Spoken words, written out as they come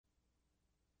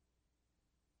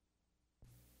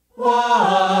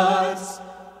What's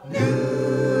new?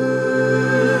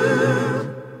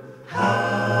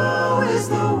 How is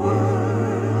the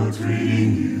world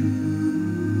treating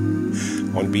you?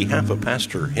 On behalf of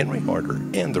Pastor Henry Harder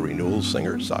and the Renewal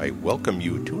Singers, I welcome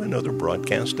you to another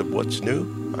broadcast of What's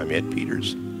New. I'm Ed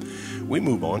Peters. We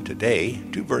move on today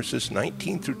to verses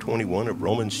 19 through 21 of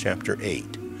Romans chapter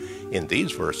 8. In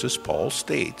these verses, Paul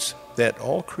states that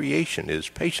all creation is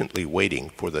patiently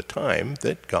waiting for the time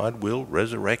that God will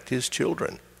resurrect his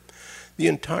children. The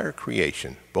entire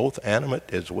creation, both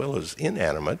animate as well as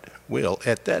inanimate, will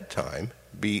at that time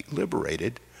be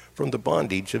liberated from the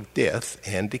bondage of death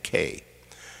and decay.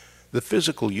 The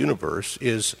physical universe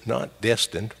is not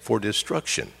destined for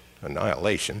destruction,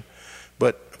 annihilation,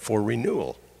 but for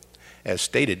renewal, as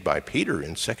stated by Peter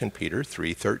in 2 Peter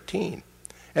 3:13.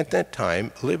 At that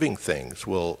time, living things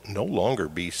will no longer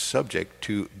be subject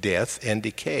to death and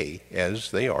decay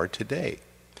as they are today.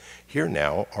 Here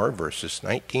now are verses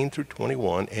 19 through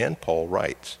 21, and Paul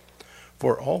writes,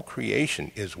 "For all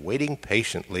creation is waiting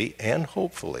patiently and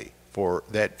hopefully for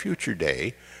that future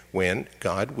day when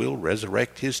God will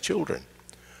resurrect his children.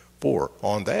 For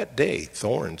on that day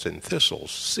thorns and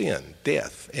thistles, sin,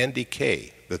 death, and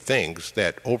decay, the things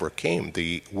that overcame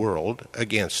the world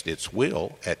against its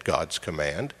will at God's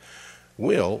command,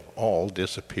 will all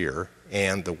disappear,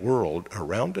 and the world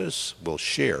around us will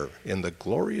share in the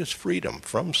glorious freedom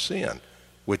from sin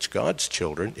which God's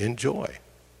children enjoy."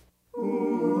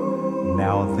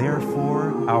 Now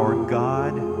therefore, our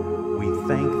God, we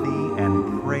thank thee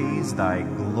and praise thy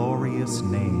glorious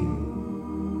name.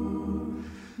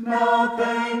 Now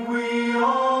thank we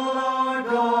all our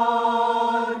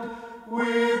God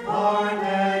with heart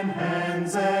and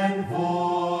hands and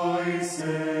voices,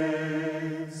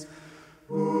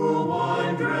 who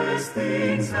wondrous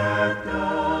things hath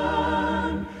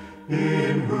done,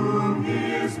 in whom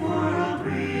his world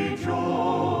rejoices,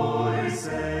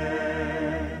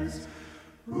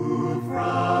 who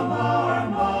from our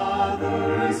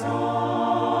mother's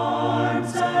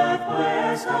arms hath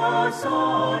blessed us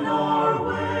on our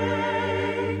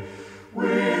way,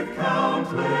 with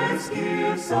countless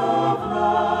gifts of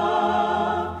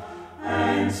love,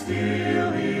 and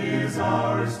still is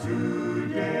ours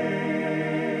today.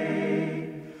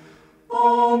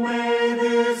 Oh, may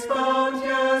this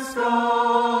bounteous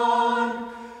God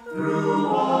through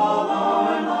all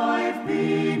our life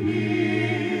be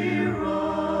near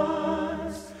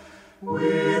us,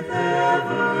 with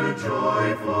ever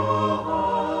joyful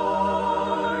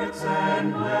hearts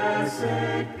and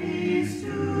blessed peace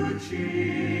to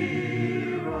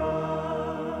cheer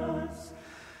us,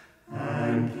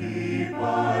 and keep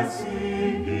us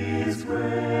in his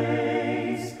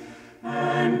grace,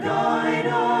 and guide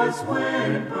us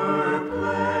when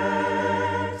perplexed,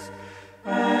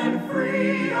 and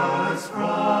free us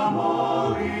from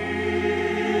all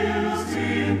ills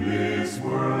in this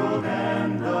world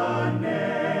and the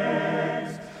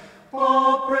next.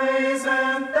 All praise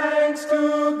and thanks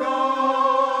to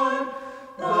God,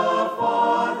 the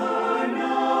Father,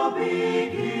 now be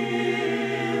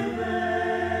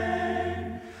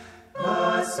given,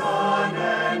 the Son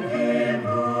and him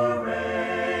who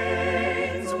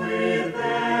reigns with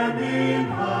them in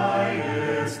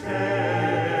highest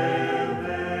heaven,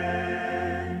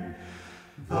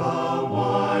 the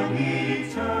one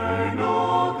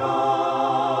eternal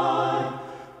God,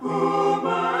 whom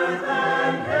earth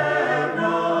and heaven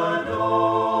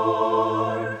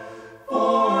adore.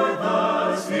 For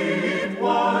thus it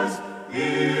was,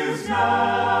 is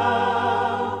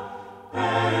now,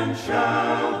 and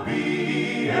shall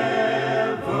be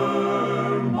evermore.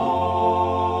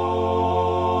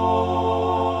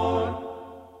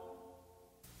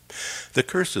 The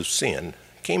curse of sin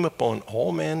came upon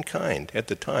all mankind at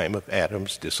the time of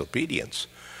Adam's disobedience,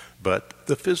 but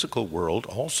the physical world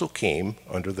also came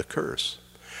under the curse.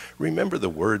 Remember the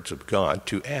words of God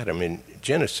to Adam in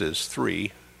Genesis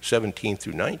 3:17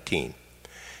 through 19.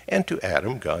 "And to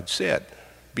Adam God said,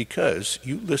 Because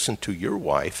you listened to your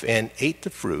wife and ate the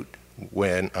fruit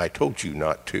when I told you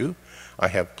not to, I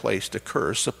have placed a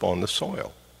curse upon the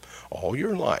soil. All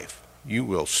your life you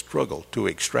will struggle to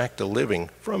extract a living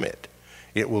from it.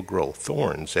 It will grow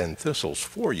thorns and thistles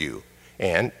for you,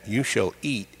 and you shall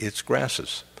eat its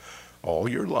grasses. All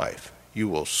your life you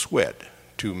will sweat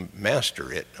to master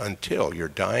it until your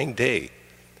dying day.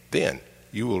 Then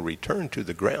you will return to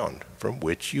the ground from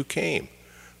which you came,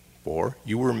 for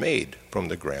you were made from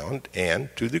the ground,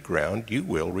 and to the ground you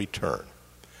will return."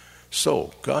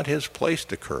 So God has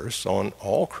placed a curse on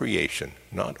all creation.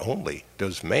 Not only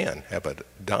does man have a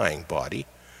dying body,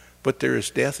 but there is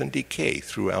death and decay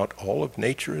throughout all of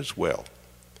nature as well.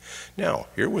 Now,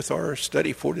 here with our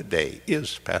study for today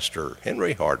is Pastor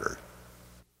Henry Harder.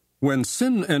 When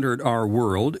sin entered our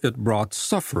world, it brought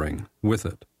suffering with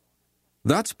it.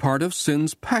 That's part of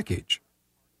sin's package.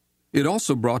 It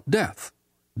also brought death.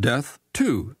 Death,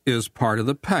 too, is part of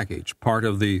the package, part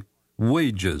of the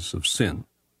wages of sin.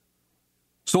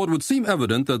 So it would seem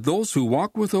evident that those who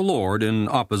walk with the Lord in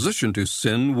opposition to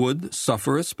sin would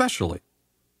suffer especially.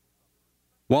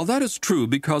 While that is true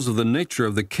because of the nature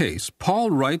of the case,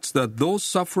 Paul writes that those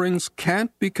sufferings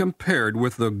can't be compared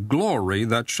with the glory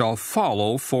that shall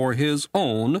follow for his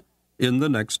own in the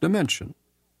next dimension.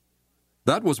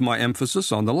 That was my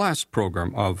emphasis on the last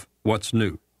program of What's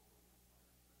New.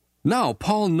 Now,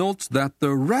 Paul notes that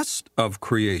the rest of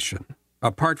creation,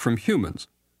 apart from humans,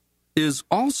 is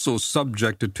also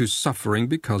subjected to suffering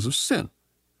because of sin.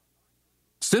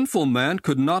 Sinful man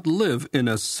could not live in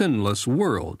a sinless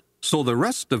world, so the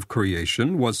rest of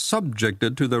creation was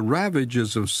subjected to the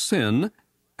ravages of sin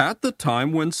at the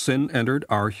time when sin entered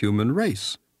our human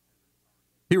race.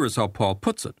 Here is how Paul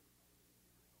puts it.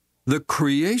 The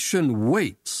creation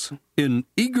waits in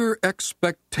eager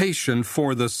expectation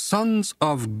for the sons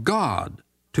of God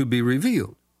to be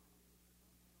revealed.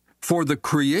 For the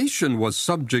creation was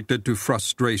subjected to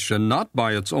frustration not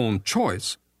by its own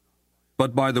choice,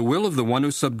 but by the will of the one who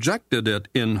subjected it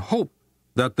in hope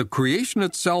that the creation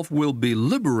itself will be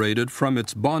liberated from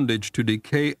its bondage to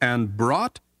decay and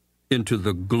brought into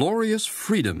the glorious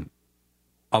freedom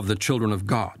of the children of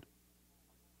God.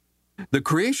 The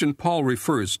creation Paul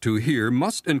refers to here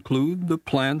must include the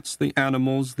plants, the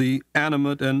animals, the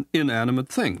animate and inanimate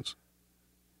things.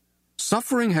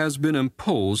 Suffering has been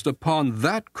imposed upon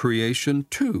that creation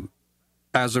too,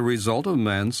 as a result of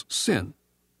man's sin.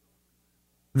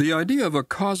 The idea of a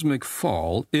cosmic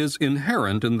fall is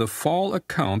inherent in the fall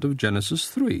account of Genesis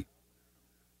 3.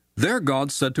 There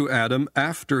God said to Adam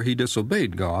after he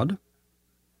disobeyed God,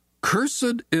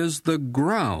 "Cursed is the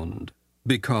ground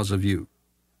because of you."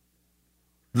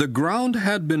 The ground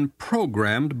had been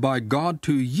programmed by God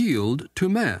to yield to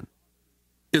man.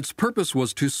 Its purpose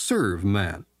was to serve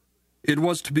man. It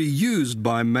was to be used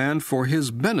by man for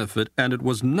his benefit, and it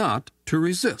was not to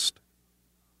resist.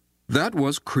 That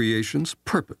was creation's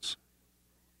purpose.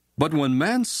 But when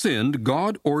man sinned,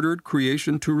 God ordered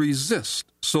creation to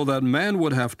resist so that man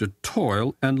would have to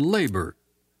toil and labor.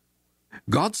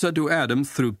 God said to Adam,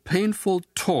 "Through painful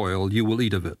toil you will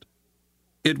eat of it.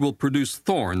 It will produce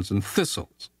thorns and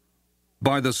thistles.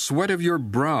 By the sweat of your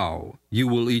brow you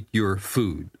will eat your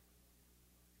food."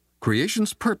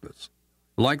 Creation's purpose,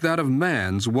 like that of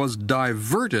man's, was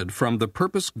diverted from the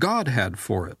purpose God had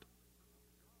for it.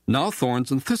 Now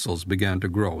thorns and thistles began to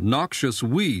grow. Noxious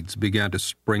weeds began to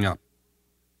spring up.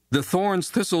 The thorns,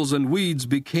 thistles, and weeds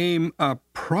became a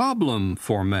problem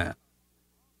for man.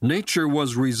 Nature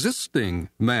was resisting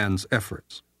man's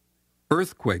efforts.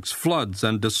 Earthquakes, floods,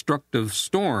 and destructive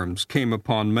storms came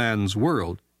upon man's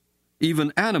world.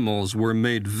 Even animals were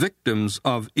made victims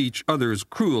of each other's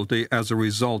cruelty as a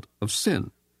result of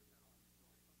sin.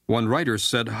 One writer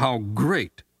said, "How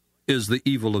great is the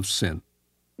evil of sin."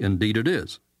 Indeed it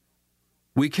is.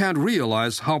 We can't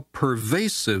realize how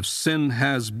pervasive sin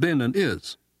has been and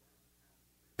is.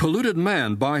 Polluted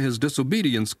man, by his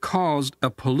disobedience, caused a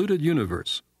polluted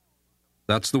universe.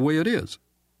 That's the way it is.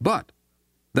 But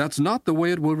that's not the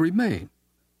way it will remain.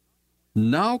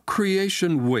 Now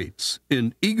creation waits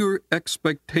in eager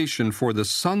expectation for the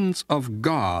sons of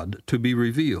God to be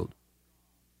revealed.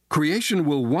 Creation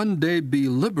will one day be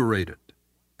liberated,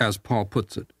 as Paul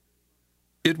puts it.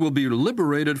 It will be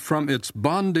liberated from its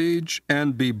bondage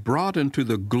and be brought into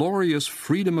the glorious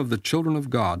freedom of the children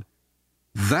of God.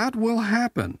 That will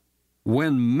happen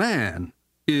when man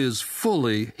is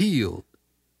fully healed,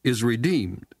 is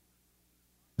redeemed.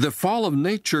 The fall of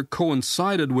nature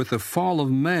coincided with the fall of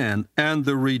man, and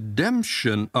the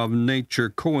redemption of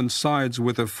nature coincides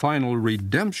with the final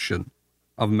redemption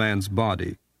of man's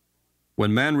body.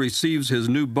 When man receives his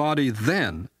new body,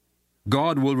 then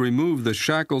God will remove the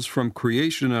shackles from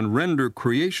creation and render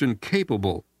creation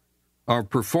capable of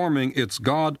performing its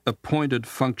God-appointed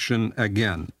function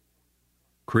again.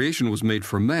 Creation was made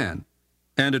for man,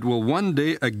 and it will one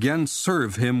day again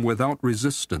serve him without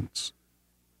resistance.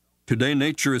 Today,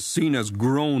 nature is seen as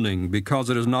groaning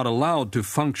because it is not allowed to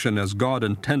function as God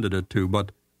intended it to,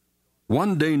 but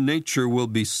one day nature will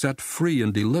be set free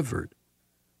and delivered.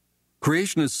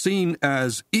 Creation is seen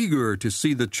as eager to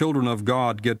see the children of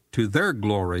God get to their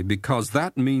glory because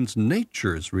that means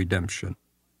nature's redemption.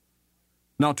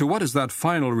 Now, to what does that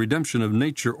final redemption of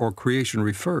nature or creation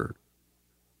refer?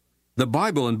 The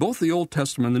Bible, in both the Old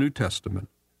Testament and the New Testament,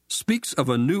 speaks of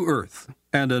a new earth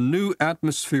and a new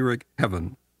atmospheric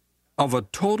heaven, of a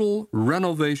total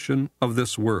renovation of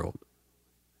this world.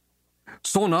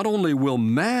 So not only will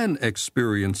man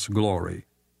experience glory,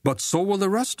 but so will the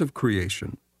rest of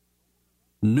creation.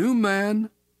 New man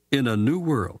in a new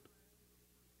world.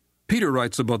 Peter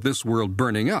writes about this world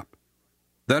burning up.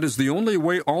 That is the only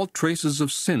way all traces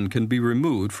of sin can be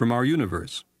removed from our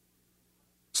universe.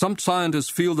 Some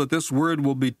scientists feel that this world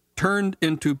will be turned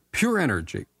into pure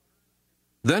energy.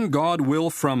 Then God will,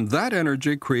 from that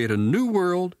energy, create a new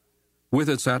world with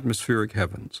its atmospheric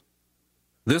heavens.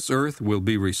 This earth will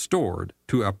be restored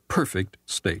to a perfect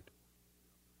state.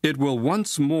 It will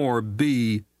once more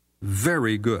be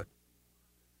very good.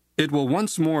 It will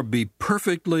once more be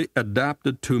perfectly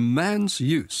adapted to man's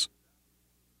use,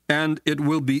 and it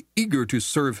will be eager to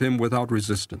serve him without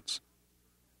resistance.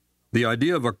 The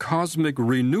idea of a cosmic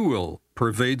renewal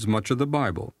pervades much of the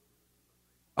Bible.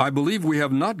 I believe we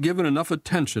have not given enough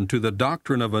attention to the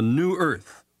doctrine of a new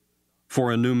earth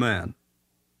for a new man.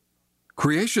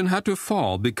 Creation had to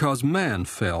fall because man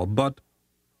fell, but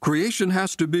creation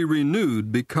has to be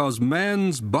renewed because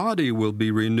man's body will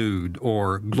be renewed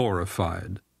or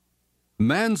glorified.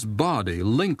 Man's body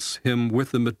links him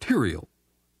with the material,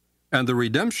 and the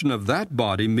redemption of that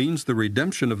body means the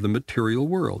redemption of the material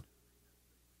world.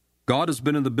 God has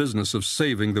been in the business of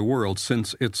saving the world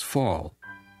since its fall.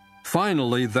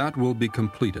 Finally, that will be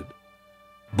completed.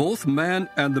 Both man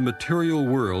and the material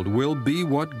world will be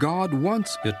what God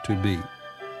wants it to be,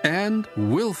 and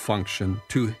will function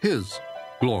to His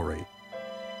glory.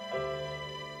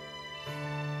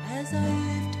 As I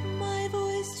lift my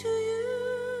voice to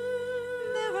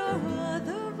you, there are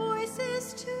other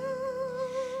voices too.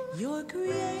 Your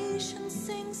creation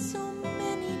sings so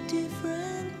many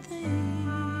different things,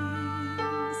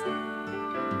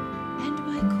 and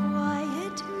my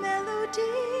quiet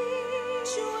melody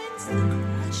joins the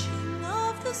crashing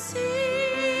of the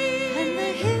sea, and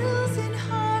the hills in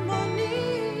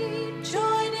harmony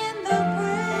join in the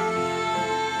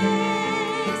praise.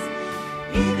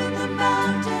 Even the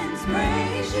mountains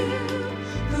praise you,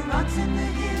 the rocks and the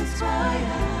hills cry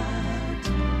out.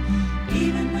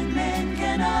 Even when men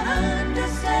cannot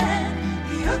understand,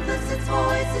 the earth lifts its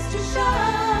voices to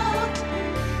shout.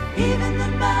 Even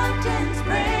the mountains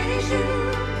praise you,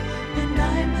 and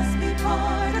I must be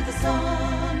part of the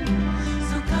song.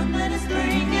 So come, let us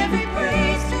bring every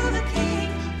praise to the King,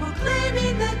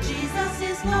 proclaiming that Jesus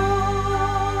is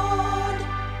Lord.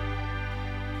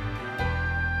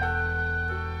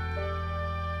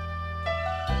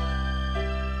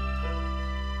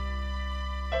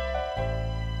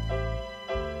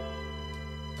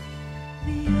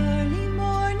 The early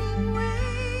morning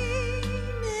rain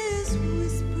is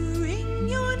whispering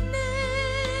your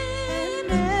name,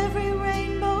 and every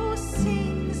rainbow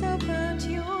sings about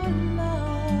your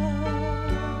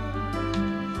love.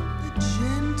 The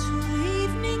gentle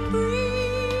evening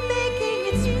breeze making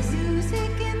its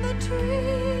music in the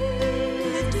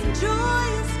trees, lifting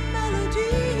joyous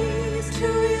melodies to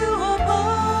you above.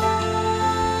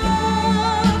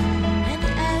 And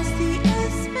as the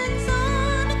earth spins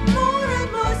on, more and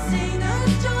more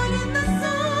singers join in the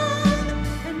song,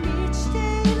 and each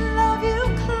day love you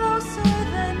closer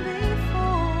than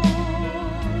before,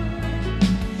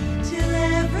 till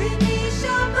every knee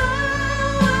shall bow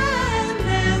and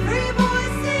every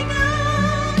voice sing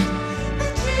out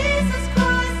that Jesus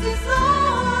Christ is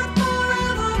Lord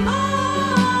forevermore.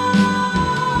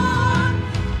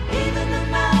 Even the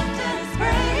mountains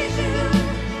praise you,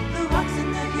 the rocks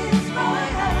and the hills cry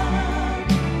out.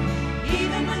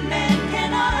 Even when men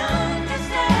cannot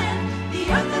understand, the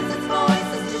earth lifts its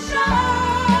voices to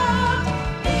shout.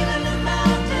 Even the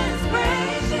mountains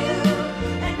praise you,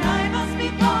 and I must be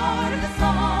part of the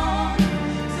song.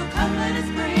 So come, let us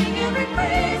bring every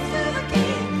praise to the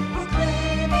King,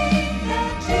 proclaiming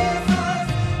that Jesus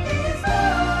is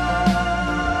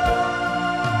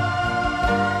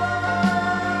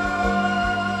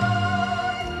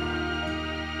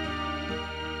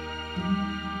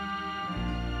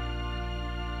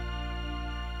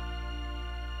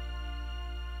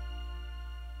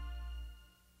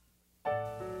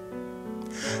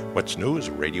What's New is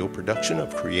a radio production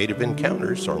of Creative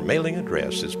Encounters. Our mailing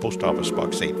address is Post Office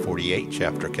Box 848,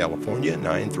 Shafter, California,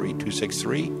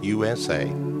 93263,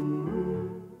 USA.